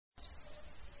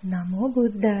නමෝ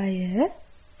බුද්දාය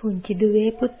පුංචි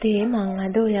දුවේ පුතේ මං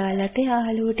අද ඔයාලට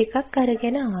යාළුවෝ ටිකක්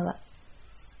අරගෙන ආවා.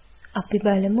 අපි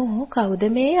බලමු කවුද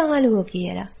මේ යාළුවෝ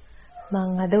කියලා.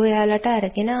 මං අද ඔයාලට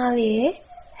අරගෙන ආවේ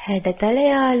හැඩතල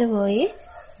යාළුවෝයි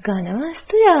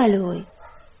ඝනවස්තු යාළුවෝයි.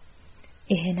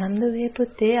 එහෙනම් දුවේ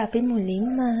පුතේ අපි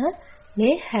මුලින්ම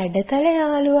මේ හැඩතල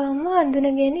යාළුවන්ව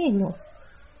අඳුනගෙන ඉමු.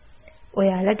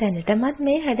 ඔයාලා දැනටමත්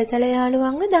මේ හැඩතල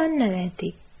යාළුවන්ව දන්නවා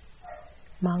ඇති.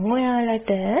 මං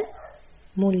ඔයාලට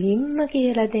මුලින්ම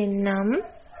කියලා දෙන්නම්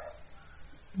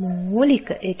මූලික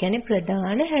ඒ කියන්නේ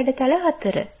ප්‍රධාන හැඩතල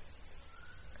 4.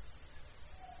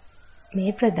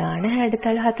 මේ ප්‍රධාන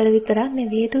හැඩතල 4 විතරක්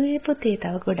නෙවෙයි දුවේ පුතේ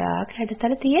තව ගොඩාක්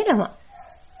හැඩතල තියෙනවා.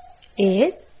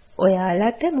 ඒත්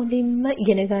ඔයාලට මුලින්ම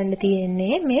ඉගෙන ගන්න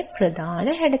තියෙන්නේ මේ ප්‍රධාන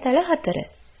හැඩතල 4.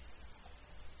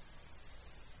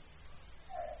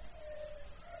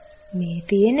 මේ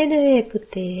තියෙන්නේ දුවේ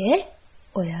පුතේ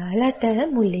ඔයාලට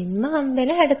මුලින්ම හම්බෙන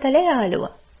හැඩතල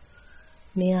යාළුවා.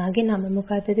 මෙයාගේ නම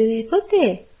මොකද්ද දුවේ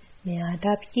පුතේ? මෙයාට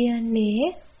අපි කියන්නේ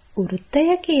වෘත්තය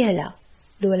කියලා.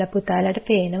 දුවලා පුතාලට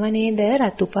පේනව නේද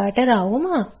රතු පාට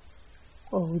රවුමක්?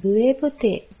 ඔව් දුවේ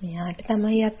පුතේ. මෙයාට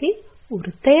තමයි අපි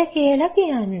වෘත්තය කියලා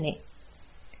කියන්නේ.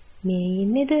 මේ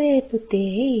ඉන්නේ දුවේ පුතේ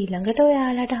ඊළඟට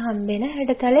ඔයාලට හම්බෙන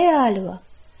හැඩතල යාළුවා.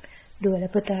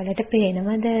 දුවලා පුතාලට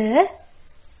පේනවද?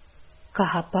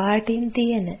 කහ පාටින්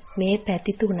තියෙන මේ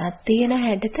පැති 3ක් තියෙන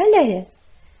හැඩතලය.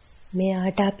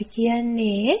 මෙයාට අපි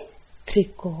කියන්නේ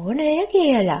ත්‍රිකෝණය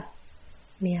කියලා.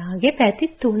 මෙයාගේ පැති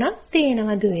 3ක්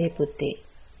තියෙනවා දුවේ පුතේ.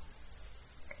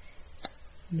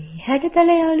 මේ හැඩතල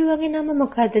යාළුවගේ නම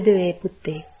මොකද්ද දුවේ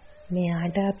පුතේ?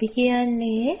 මෙයාට අපි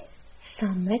කියන්නේ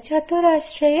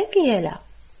සමචතුරස්‍රය කියලා.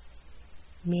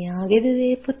 මෙයාගේ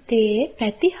දුවේ පුතේ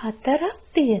පැති 4ක්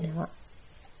තියෙනවා.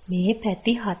 මේ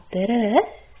පැති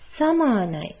 4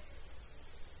 සමානයි.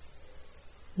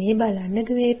 මේ බලන්න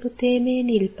දුවේ පුතේ මේ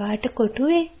නිල් පාට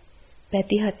කොටුවේ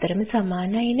පැති 4ම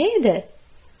සමානයි නේද?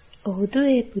 ඔව්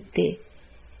දුවේ පුතේ.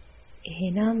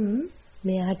 එහෙනම්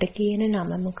මෙයාට කියන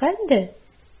නම මොකද්ද?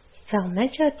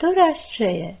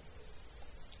 සමචතුරස්‍රය.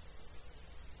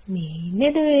 මේ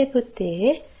ඉන්නේ දුවේ පුතේ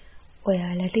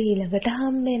ඔයාලට ඊළඟට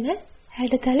හම්බෙන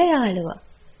හැඩතල යාළුවා.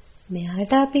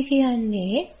 මෙයාට අපි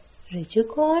කියන්නේ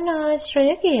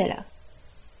ඍජුකෝණාශ්‍රය කියලා.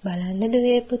 බලන්න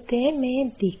දුවේ පුතේ මේ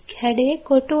දිග් හැඩේ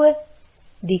කොටුව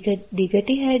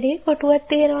දිගටි හැඩේ කොටුවක්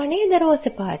තියෙනවා නේද රෝස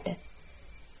පාට?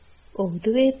 ඔව්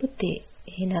දුවේ පුතේ.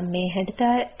 එහෙනම් මේ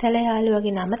හැඩතල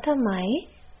යාළුවගේ නම තමයි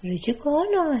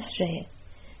ඍජුකෝණාශ්‍රය.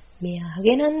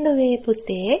 මෙයාගේ නම් දුවේ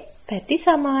පුතේ පැති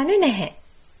සමාන නැහැ.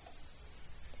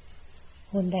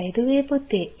 හොඳයි දුවේ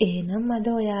පුතේ. එහෙනම් අද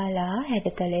ඔයාලා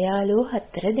හැඩතල යාළුවෝ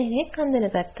 4 දෙනෙක්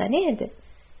හඳුනගත්තා නේද?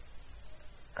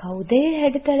 කවුද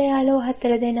හැඩතල යාළුවෝ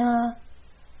 4 දෙනා?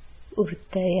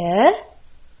 වෘත්තය,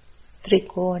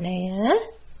 ත්‍රිකෝණය,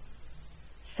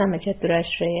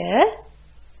 සමචතුරස්‍රය,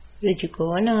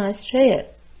 ඍජුකෝණාශ්‍රය.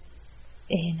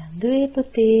 එහෙනම් දුවේ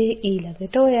පුතේ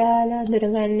ඊළඟට ඔයාලා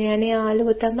අඳුරගන්න යන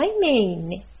යාළුවෝ තමයි මේ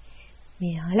ඉන්නේ.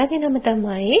 මෙයාලගේ නම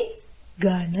තමයි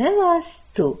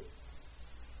ඝනවස්තු.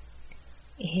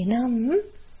 එහෙනම්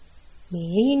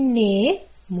මේ ඉන්නේ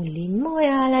මුලින්ම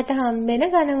ඔයාලට හම්බෙන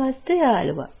ඝනවස්තු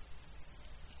යාළුවා.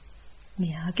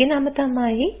 මෙයාගේ නම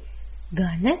තමයි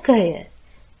ඝනකය.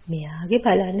 මෙයාගේ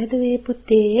බලන්න දුවේ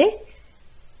පුතේ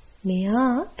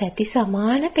මෙයා පැති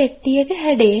සමාන පෙට්ටියක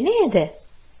හැඩේ නේද?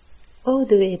 ඔව්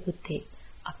දුවේ පුතේ.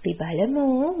 අපි බලමු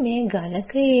මේ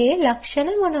ඝනකයේ ලක්ෂණ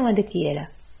මොනවද කියලා.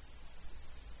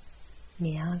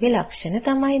 මෙයාගේ ලක්ෂණ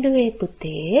තමයි දුවේ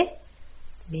පුතේ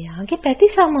මෙයාගේ පැති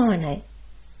සමානයි.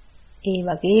 ඒ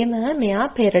වගේම මෙයා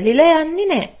පෙරලිලා යන්නේ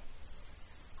නැහැ.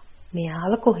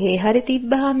 මෙයාව කොහේ හරි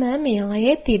තිබ්බහම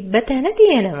මෙයායේ තිබ්බ තැන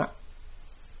තියෙනවා.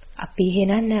 අපි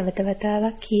එහෙනම් නැවත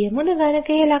වතාවක් කියමුද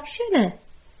ඝනකයේ ලක්ෂණ?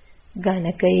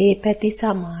 ඝනකයේ පැති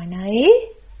සමානයි,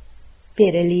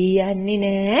 පෙරලී යන්නේ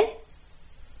නැහැ,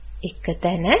 එක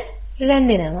තැන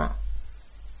රැඳෙනවා.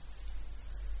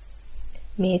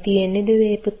 මේ තියෙන්නේ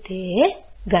දුවේ පුතේ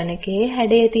ඝනකයේ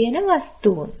හැඩේ තියෙන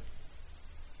වස්තුන්.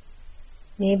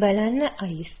 මේ බලන්න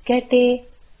අයිස් කැටේ,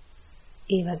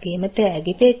 ඒ වගේම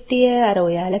තෑගි පෙට්ටිය, අර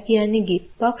ඔයාලා කියන්නේ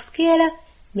gift box කියලා.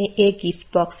 මේ ඒ gift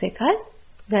box එකත්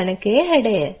ඝනකයේ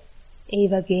හැඩය. ඒ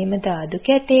වගේම දාදු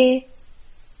කැටේ.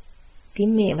 ඉතින්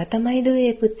මේවා තමයි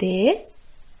දුවේ පුතේ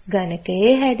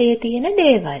ඝනකයේ හැඩේ තියෙන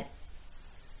දේවල්.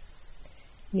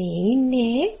 මේ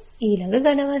ඉන්නේ ඊළඟ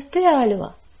ඝනවස්තු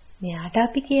යාළුවා. මෙයාට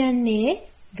අපි කියන්නේ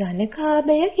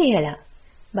ඝනකාභය කියලා.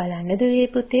 බලන්න දුවේ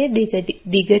පුතේ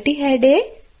දිගටි හැඩේ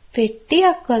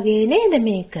පෙට්ටියක් වගේ නේද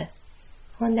මේක?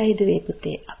 හොඳයි දුවේ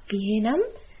පුතේ. අපි එහෙනම්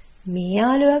මේ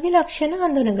යාළුවාගේ ලක්ෂණ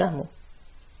හඳුනගමු.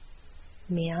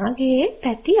 මෙයාගේ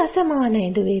පැති අසමානයි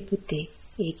දුවේ පුතේ.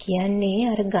 ඒ කියන්නේ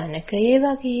අර ඝනකයේ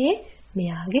වගේ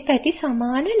මෙයාගේ පැති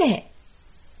සමාන නැහැ.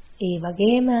 ඒ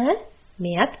වගේම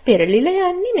මෙයත් පෙරලිලා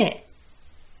යන්නේ නැහැ.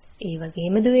 ඒ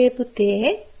වගේම දුවේ පුතේ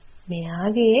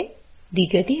මෙයාගේ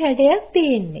දිගටි හැඩයක්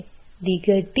තියෙන්නේ.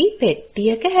 දිගටි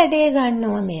පෙට්ටියක හැඩය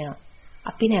ගන්නවා මෙයා.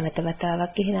 අපි නැවත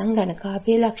වතාවක් එහෙනම්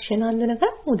ඝනකාභයේ ලක්ෂණ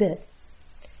හඳුනගමුද?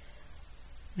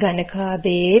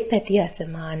 ඝනකාභයේ පැති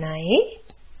අසමානයි.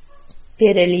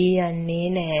 පෙරලී යන්නේ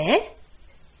නැහැ.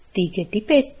 දිගටි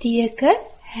පෙට්ටියක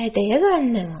හැඩය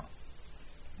ගන්නවා.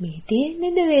 මේ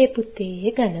තියෙන්නේ දුවේ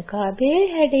පුතේ ඝනකාභයේ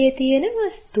හැඩය තියෙන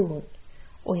වස්තුන්.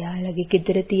 ඔයාලගේ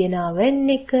ගෙදර තියෙන oven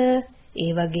එක,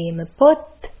 ඒ වගේම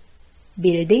පොත්,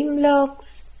 building blocks,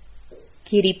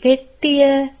 කිරි පෙට්ටිය,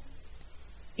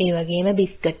 ඒ වගේම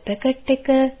බිස්කට් පැකට් එක,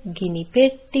 ගිනි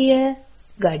පෙට්ටිය,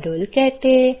 ගඩොල්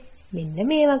කැටේ, මෙන්න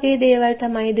මේ වගේ දේවල්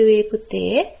තමයි දුවේ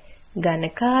පුතේ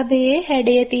ඝනකාභයේ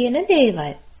හැඩය තියෙන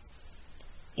දේවල්.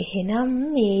 එහෙනම්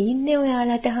මේ ඉන්නේ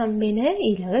ඔයාලට හම්බෙන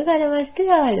ඊළඟ ඝන වස්තු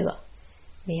යාළුවා.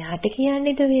 මෙයාට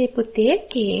කියන්නේ දුවේ පුතේ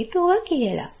කේතුව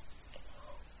කියලා.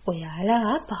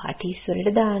 ඔයාලා පාටිස්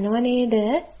වලට දානව නේද?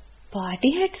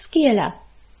 පාටි හැට්ස් කියලා.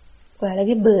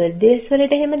 ඔයාලගේ බර්ත්ඩේස්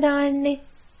වලට එහෙම දාන්නේ.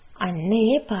 අන්න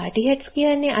ඒ පාටි හැට්ස්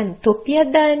කියන්නේ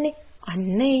තොප්පියක් දාන්නේ.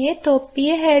 අන්න ඒ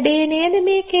තොප්පිය හැඩේ නේද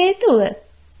මේ කේතුව?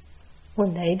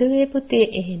 හොඳයි දුවේ පුතේ.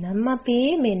 එහෙනම් අපි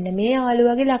මෙන්න මේ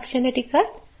යාළුවාගේ ලක්ෂණ ටිකත්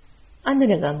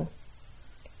අඳුනගමු.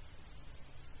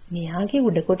 මෙයාගේ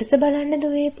උඩ කොටස බලන්න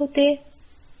දුවේ පුතේ.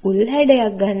 උල්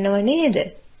හැඩයක් ගන්නව නේද?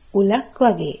 උලක්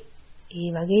වගේ. ඒ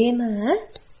වගේම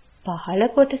පහළ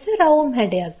කොටස රවුම්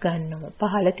හැඩයක් ගන්නවා.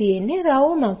 පහළ තියෙන්නේ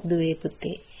රවුමක් දුවේ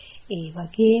පුතේ. ඒ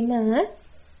වගේම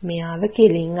මෙයාව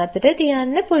කෙලින් අතට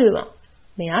තියන්න පුළුවන්.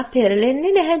 මෙයා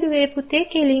පෙරලෙන්නේ නැහැ දුවේ පුතේ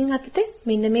කෙලින් අතට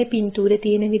මෙන්න මේ පින්තූරේ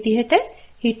තියෙන විදිහට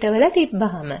හිටවලා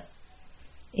තිබ්බහම.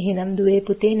 එහෙනම් දුවේ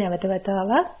පුතේ නැවත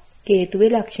වතාවක්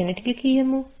කේතුවේ ලක්ෂණ ටික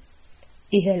කියමු.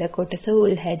 ඉහළ කොටස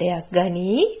උල් හැඩයක්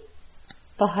ගනී.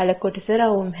 පහළ කොටස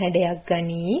රවුම් හැඩයක්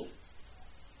ගනී.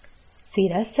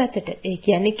 සිරස් අතට ඒ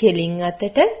කියන්නේ කෙලින්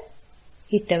අතට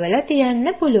හිටවලා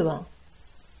තියන්න පුළුවන්.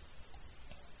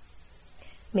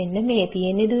 මෙන්න මේ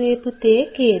තියෙන්නේ දුවේ පුතේ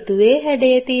කේතුවේ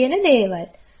හැඩේ තියෙන දේවල්.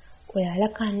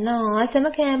 ඔයාලා කන්න ආසම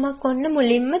කෑමක් ඔන්න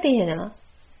මුලින්ම තියෙනවා.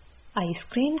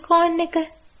 අයිස්ක්‍රීම් කෝන් එක.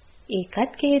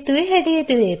 ඒකත් කේතුවේ හැඩේ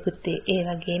දුවේ පුතේ. ඒ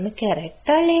වගේම කැරට්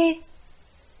තලේ.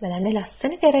 බලන්න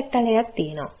ලස්සන කැරට් තලයක්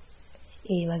තියෙනවා.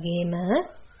 ඒ වගේම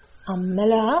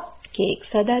අම්මලා කේක්ස්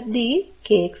හදද්දී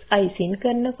කේක්ස් අයිසින්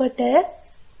කරනකොට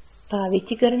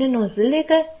පාවිච්චි කරන නොසල්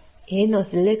එක, ඒ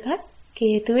නොසල් එක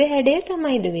කේතුවේ හැඩය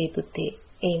තමයි දුවේ පුතේ.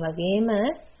 ඒ වගේම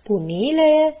පුනීලය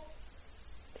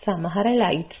සමහර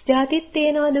ලයිට්ස් જાතිත්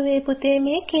තියෙනවා දුවේ පුතේ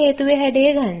මේ කේතුවේ හැඩය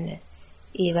ගන්න.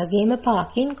 ඒ වගේම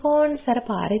පාකින් කෝන්ස් අර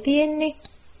පාරේ තියෙන්නේ.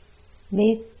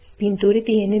 මේ පින්තූරේ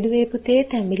තියෙන දුවේ පුතේ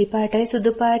තැඹිලි පාටයි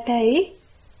සුදු පාටයි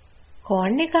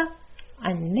කෝන් එකක්.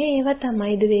 අන්න ඒවා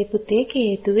තමයි දුවේ පුතේ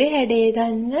කේතුවේ හැඩය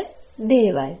ගන්න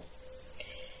දේවල්.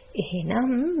 එහෙනම්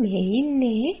මේ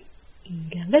ඉන්නේ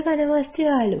ඊළඟ ඝන වස්තු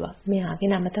යාළුවා. මෙයාගේ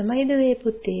නම තමයි දුවේ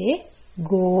පුතේ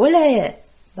ගෝලය.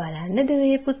 බලන්න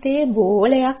දුවේ පුතේ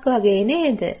බෝලයක් වගේ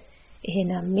නේද?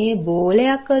 එහෙනම් මේ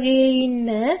බෝලයක් වගේ ඉන්න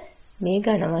මේ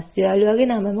ඝන වස්තු යාළුවාගේ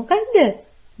නම මොකද්ද?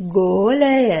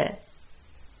 ගෝලය.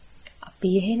 අපි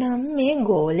එහෙනම් මේ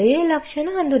ගෝලයේ ලක්ෂණ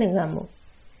හඳුනගමු.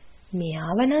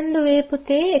 මෙයාව නම් දුවේ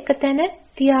පුතේ එක තැන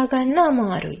තියාගන්න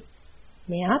අමාරුයි.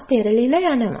 මෙයා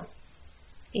පෙරලිලා යනවා.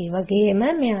 ඒ වගේම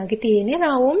මෙයාගේ තියෙන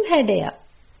රවුම් හැඩයක්.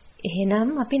 එහෙනම්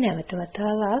අපි නැවත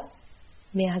වතාවක්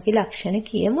මෙයාගේ ලක්ෂණ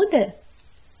කියමුද?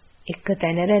 එක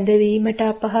තැන රැඳවීමට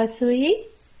අපහසුයි,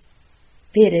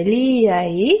 පෙරලී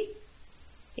යයි,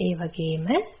 ඒ වගේම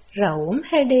රවුම්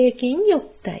හැඩයකින්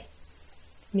යුක්තයි.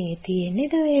 මේ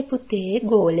තියෙන්නේ දුවේ පුතේ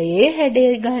ගෝලයේ හැඩය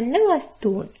ගන්න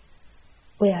වස්තුන්.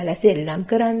 ඔයාලා සෙල්ලම්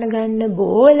කරන්න ගන්න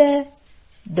බෝල,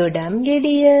 දොඩම්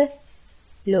ගෙඩිය,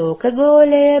 ලෝක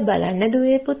ගෝලය බලන්න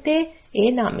දුවේ පුතේ ඒ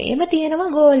නමේම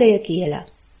තියෙනවා ගෝලය කියලා.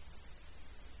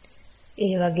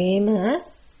 ඒ වගේම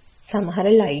සමහර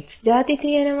ලයිට්ස් ಜಾති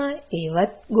තියෙනවා.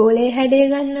 ඒවත් ගෝලයේ හැඩය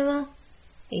ගන්නවා.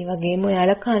 ඒ වගේම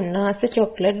ඔයාලා කන්න ආස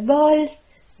චොක්ලට් බෝල්ස්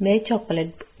මේ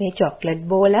චොක්ලට්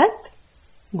බෝලත්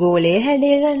ගෝලයේ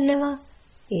හැඩය ගන්නවා.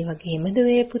 ඒ වගේම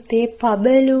දුවේ පුතේ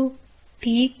පබලු,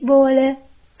 පීක් බෝල,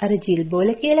 අර ජිල් බෝල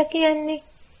කියලා කියන්නේ.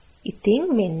 ඉතින්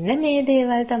මෙන්න මේ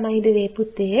දේවල් තමයි දුවේ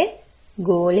පුතේ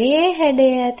ගෝලයේ හැඩය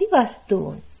ඇති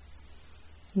වස්තුන්.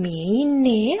 මේ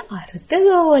ඉන්නේ අර්ධ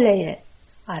ගෝලය.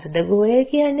 අර්ධ ගෝලය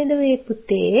කියන්නේ දුවේ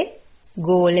පුතේ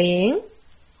ගෝලයෙන්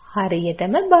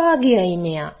හරියටම භාගයයි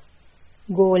මෙයා.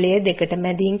 ගෝලය දෙකට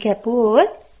මැදින්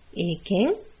කැපුවොත් ඒකෙන්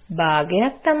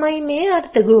භාගයක් තමයි මේ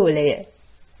අර්ධ ගෝලය.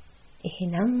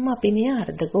 එහෙනම් අපි මේ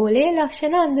අර්ධගෝලයේ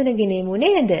ලක්ෂණ අඳුනගෙනෙමු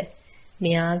නේද?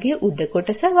 මෙයාගේ උඩ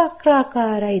කොටස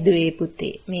වක්‍රාකාරයි දුවේ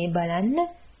පුතේ. මේ බලන්න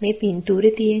මේ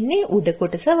පින්තූරේ තියෙන්නේ උඩ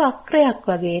කොටස වක්‍රයක්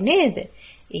වගේ නේද?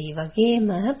 ඒ වගේම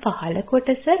පහළ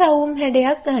කොටස රවුම්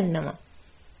හැඩයක් ගන්නවා.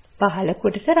 පහළ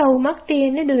කොටස රවුමක්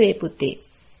තියෙන්නේ දුවේ පුතේ.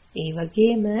 ඒ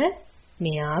වගේම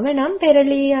මෙයාව නම්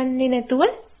පෙරලී යන්නේ නැතුව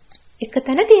එක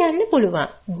තැන තියන්න පුළුවන්.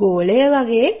 ගෝලය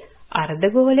වගේ අර්ධ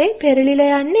ගෝලේ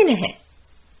පෙරලිලා යන්නේ නැහැ.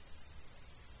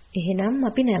 එහෙනම්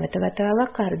අපි නැවත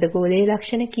වතාවක් අර්ධ ගෝලයේ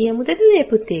ලක්ෂණ කියමුද දුවේ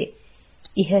පුතේ?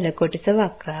 ඉහළ කොටස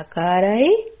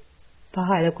වක්‍රාකාරයි,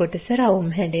 පහළ කොටස රවුම්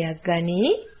හැඩයක්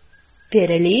ගනී,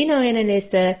 පෙරලී නොවන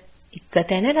ලෙස එක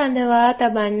තැන රඳවා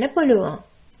තබන්න පුළුවන්.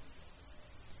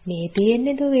 මේ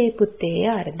තියෙන්නේ දුවේ පුතේ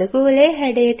අර්ධ ගෝලයේ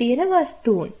හැඩයේ තියෙන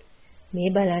වස්තුන්. මේ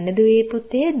බලන්න දුවේ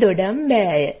පුතේ දොඩම්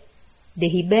බෑය,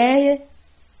 දෙහි බෑය.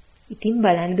 ඉතින්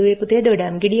බලන්න දුවේ පුතේ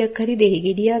දොඩම් ගෙඩියක් හරි දෙහි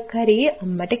ගෙඩියක් හරි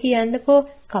අම්මට කියන්නකෝ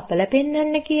කපලා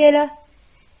පෙන්නන්න කියලා.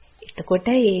 එතකොට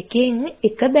ඒකෙන්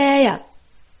එක බෑයක්.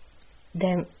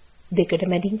 දැන් දෙකට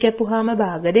මැදින් කැපුවාම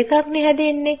භාග දෙකක් නේ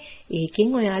හැදෙන්නේ.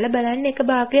 ඒකෙන් ඔයාලා බලන්න එක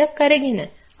භාගයක් අරගෙන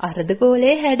අර්ධ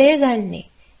ගෝලයේ හැඩය ගන්නෙ.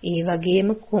 ඒ වගේම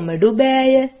කොමඩු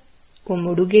බෑය,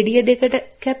 කොමඩු ගෙඩිය දෙකට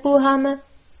කැපුවාම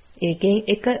ඒකෙන්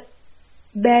එක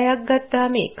බෑයක්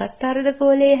ගත්තාම ඒකත් අර්ධ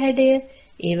ගෝලයේ හැඩය.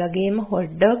 ඒ වගේම හොට්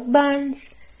ඩොග්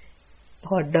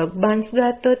බන්ස්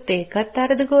ගත්තොත් ඒකත්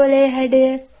අර්ධ ගෝලයේ හැඩය.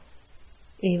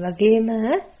 ඒ වගේම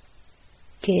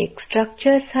කේක්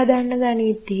ස්ට්‍රක්චර්ස් හදන්න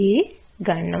ගනිද්දී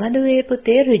ගන්නවද මේ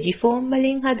පුතේ රිජිෆෝම්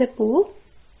වලින් හදපු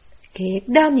කේක්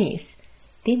ඩමීස්.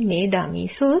 ඉතින් මේ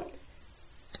ඩමීසුත්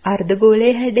අර්ධ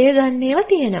ගෝලයේ හැඩය ගන්න ඒවා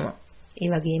තියෙනවා. ඒ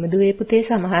වගේම දුවේ පුතේ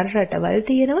සමහර රටවල්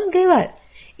තියෙනවා ගෙවල්.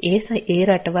 ඒ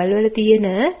රටවල් වල තියෙන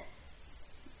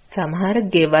සමහර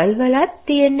ගෙවල් වලත්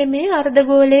තියෙන්නේ මේ අර්ධ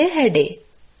ගෝලයේ හැඩේ.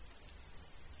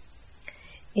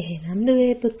 එහෙනම්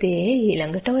දුවේ පුතේ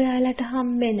ඊළඟට ඔයාලට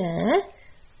හම්බෙන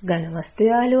ඝන වස්තු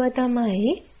යාළුවා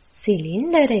තමයි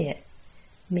සිලින්ඩරය.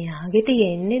 මෙයාගේ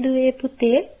තියෙන්නේ දුවේ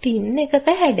පුතේ ටින් එකක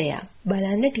හැඩයක්.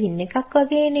 බලන්න ටින් එකක්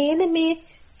වගේ නේද මේ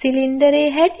සිලින්ඩරේ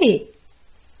හැඩේ?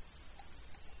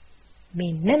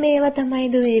 මෙන්න මේවා තමයි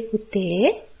දුවේ පුතේ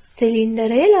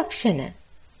සිලින්ඩරේ ලක්ෂණ.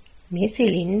 මේ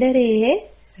සිලින්ඩරේ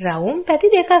රවුම් පැති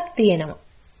දෙකක් තියෙනවා.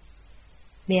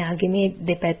 මෙයාගේ මේ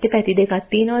දෙපැත්තේ පැති දෙකක්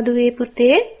තියෙනවා දුවේ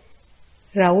පුතේ.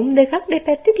 රවුම් දෙකක්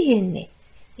දෙපැත්තේ තියෙන්නේ.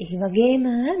 ඒ වගේම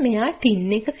මෙයා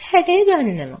ටින් එකක හැඩය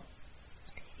ගන්නවා.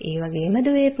 ඒ වගේම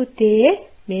දුවේ පුතේ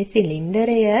මේ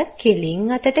සිලින්ඩරය කෙලින්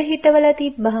අතට හිටවලා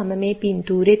තිබ්බහම මේ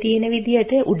පින්තූරේ තියෙන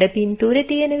විදියට උඩ පින්තූරේ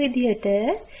තියෙන විදියට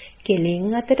කෙලින්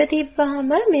අතට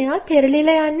තිබ්බහම මෙයා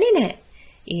පෙරලිලා යන්නේ නැහැ.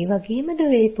 ඒ වගේම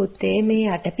දුවේ පුතේ මේ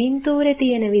යට පින්තූරේ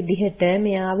තියෙන විදිහට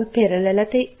මෙයාව පෙරලලා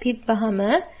තිබ්බහම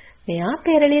මෙයා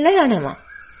පෙරලිලා යනවා.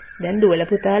 දැන් දුවල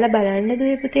පුතාලා බලන්න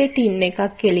දුවේ පුතේ ටින් එකක්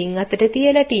කෙලින් අතට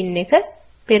තියලා ටින් එක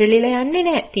පෙරලිලා යන්නේ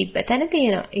නැහැ. තිබ්බ තැන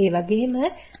තියෙනවා. ඒ වගේම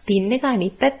ටින් එක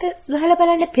අනිත් පැත්ත ගහලා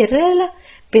බලන්න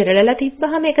පෙරලලා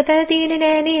තිබ්බහම එක තැන තියෙන්නේ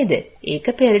නැහැ නේද? ඒක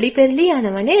පෙරලි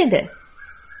යනවා නේද?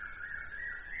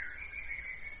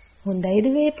 හොඳයි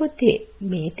දුවේ පුතේ.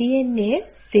 මේ තියෙන්නේ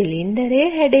සිලින්ඩරේ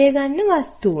හැඩය ගන්න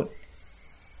වස්තුන්.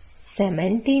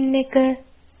 සැමන් ටින් එක,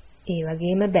 ඒ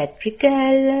වගේම බැටරි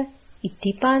කෑල්ල,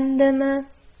 ඉටිපන්දම,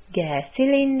 ගෑස්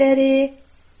සිලින්ඩරේ,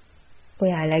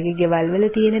 ඔයාලගේ ගෙවල් වල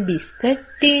තියෙන බිස්කට්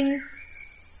ටින්,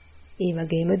 ඒ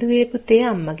වගේම දුවේ පුතේ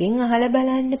අම්මගෙන් අහලා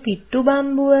බලන්න පිට්ටු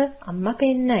බම්බුව අම්මා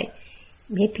පෙන්නයි.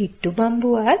 මේ පිට්ටු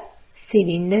බම්බුවත්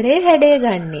සිලින්ඩරේ හැඩය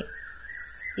ගන්නෙ.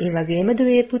 ඒ වගේම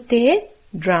දුවේ පුතේ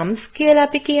ඩ්‍රම්ස් කියලා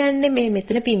අපි කියන්නේ මේ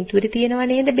මෙතන පින්තූරේ තියෙනව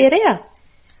නේද බෙරයක්?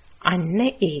 අන්න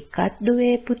ඒකත්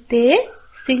දුවේ පුතේ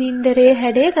සිලින්ඩරේ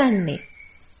හැඩය ගන්නෙ.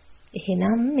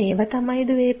 එහෙනම් මේවා තමයි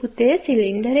දුවේ පුතේ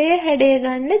සිලින්ඩරේ හැඩය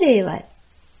ගන්න දේවල්.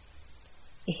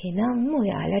 එහෙනම්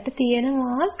ඔයාලට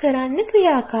තියෙනවා කරන්න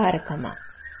ක්‍රියාකාරකම.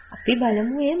 අපි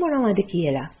බලමු ඒ මොනවද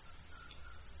කියලා.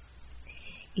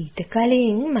 ඊට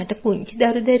කලින් මට පුංචි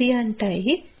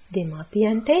දරුදරියන්ටයි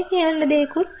දෙමාපියන්ටයි කියන්න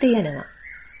දෙයක්ත් තියෙනවා.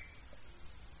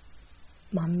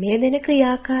 මම මේ දෙන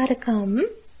ක්‍රියාකාරකම්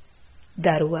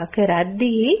දරුවා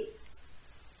කරද්දී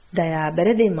දයාබර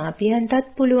දෙමාපියන්ටත්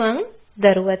පුළුවන්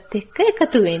දරුවත් එක්ක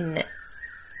එකතු වෙන්න.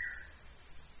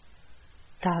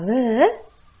 තව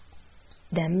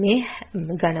දැන් මේ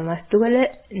ඝන වස්තු වල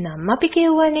නම් අපි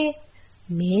කියවනේ.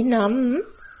 මේ නම්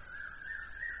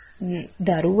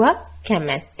දරුවා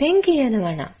කැමැත්තෙන්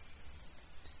කියනවා නම්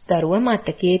දරුවා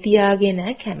මතකයේ තියාගෙන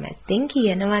කැමැත්තෙන්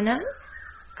කියනවා නම්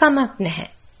කමක් නැහැ.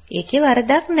 ඒකේ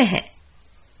වරදක් නැහැ.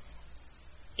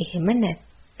 එහෙම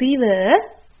නැතිව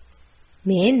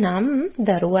මේ නම්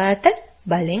දරුවාට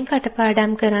බලෙන්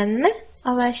කටපාඩම් කරන්න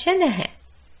අවශ්‍ය නැහැ.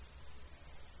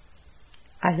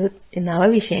 අලුත් නව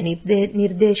විෂය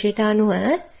නිර්දේශයට අනුව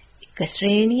එක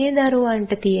ශ්‍රේණියේ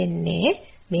දරුවන්ට තියෙන්නේ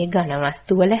මේ ඝන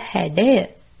වස්තු වල හැඩය.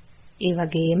 ඒ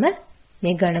වගේම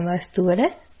මේ ඝන වස්තු වල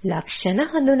ලක්ෂණ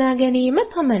හඳුනා ගැනීම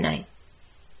පමණයි.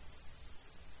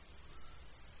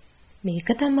 මේක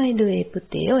තමයි දුවේ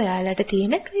පුතේ ඔයාලට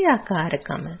තියෙන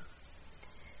ක්‍රියාකාරකම.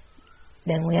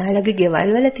 දැන් ඔයාලගේ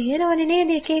ගෙවල් වල තියෙනවනේ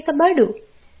නේද එක එක බඩු.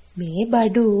 මේ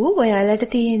බඩු ඔයාලට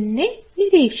තියෙන්නේ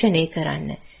නිරීක්ෂණය කරන්න.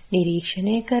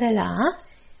 නිරීක්ෂණය කරලා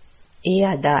ඒ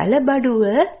අදාළ බඩුව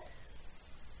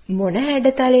මොන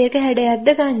හැඩතලයක හැඩයක්ද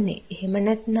ගන්නෙ. එහෙම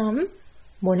නැත්නම්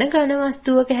මොන ඝන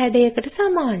වස්තුවක හැඩයකට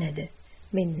සමානද.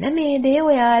 මෙන්න මේ දේ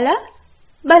ඔයාලා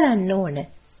බලන්න ඕන.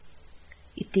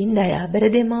 ඉතින් දයාබර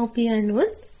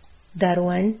දෙමව්පියන්වත්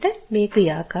දරුවන්ට මේ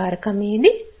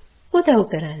ක්‍රියාකාරකමේදී උදව්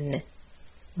කරන්න.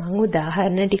 මම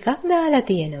උදාහරණ ටිකක් දාලා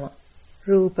තියෙනවා.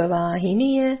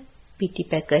 රූපවාහිනිය,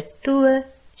 පිටිපැකට්ටුව,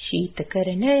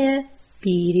 ශීතකරණය,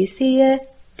 පීරිසිය,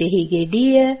 දෙහි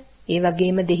ගෙඩිය, ඒ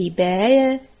වගේම දෙහි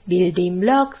බෑය, බිල්ඩින්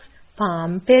බ්ලොක්ස්,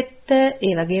 පාම් පෙත්ත,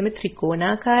 ඒ වගේම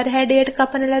ත්‍රිකෝණාකාර හැඩයට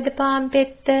කපන ලද පාම්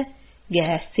පෙත්ත,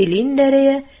 ගෑස් සිලින්ඩරය,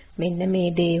 මෙන්න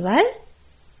මේ දේවල්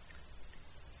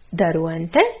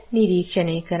දරුවන්ට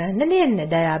නිරීක්ෂණය කරන්න දෙන්න.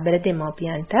 දයාබර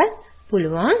දෙමව්පියන්ට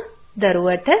පුළුවන්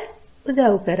දරුවට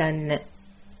උදව් කරන්න.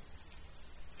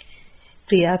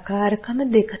 ක්‍රියාකාරකම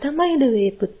දෙක තමයි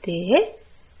දුවේ පුතේ.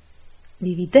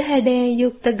 විවිධ හැඩයෙන්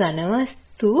යුක්ත ඝන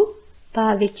වස්තු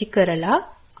පාවිච්චි කරලා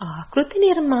ආකෘති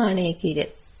නිර්මාණය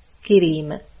කිරීම.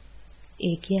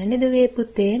 ඒ කියන්නේ දුවේ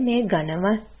පුතේ මේ ඝන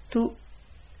වස්තු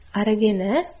අරගෙන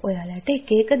ඔයාලට එක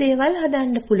එක දේවල්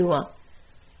හදන්න පුළුවන්.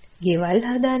 ගෙවල්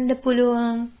හදන්න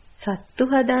පුළුවන්, සත්තු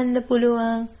හදන්න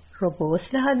පුළුවන්,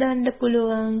 රොබෝට්ස්ලා හදන්න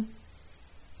පුළුවන්,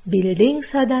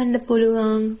 බිල්ඩින්ග්ස් හදන්න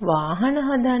පුළුවන්, වාහන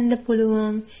හදන්න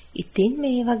පුළුවන්. ඉතින්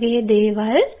මේ වගේ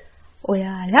දේවල්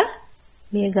ඔයාලා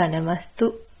මේ ඝන වස්තු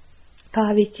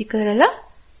පාවිච්චි කරලා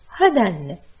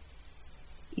හදන්න.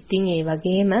 ඉතින් ඒ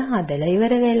වගේම හදලා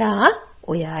ඉවර වෙලා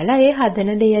ඔයාලා ඒ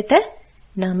හදන දෙයට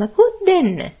නමකුත්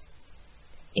දෙන්න.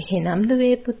 එහෙනම්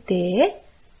දුවේ පුතේ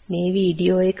මේ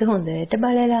වීඩියෝ එක හොඳට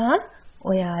බලලා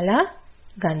ඔයාලා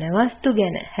ඝන වස්තු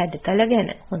ගැන, හැඩතල ගැන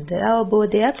හොඳ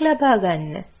අවබෝධයක් ලබා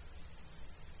ගන්න.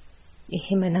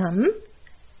 එහෙමනම්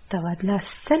තවත්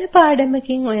ලස්සන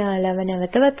පාඩමකින් ඔයාලව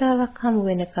නැවත වතාවක් හමු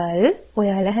වෙනකල්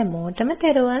ඔයාලා හැමෝටම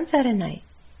තෙරුවන් සරණයි.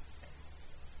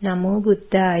 නමෝ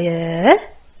බුද්ධාය.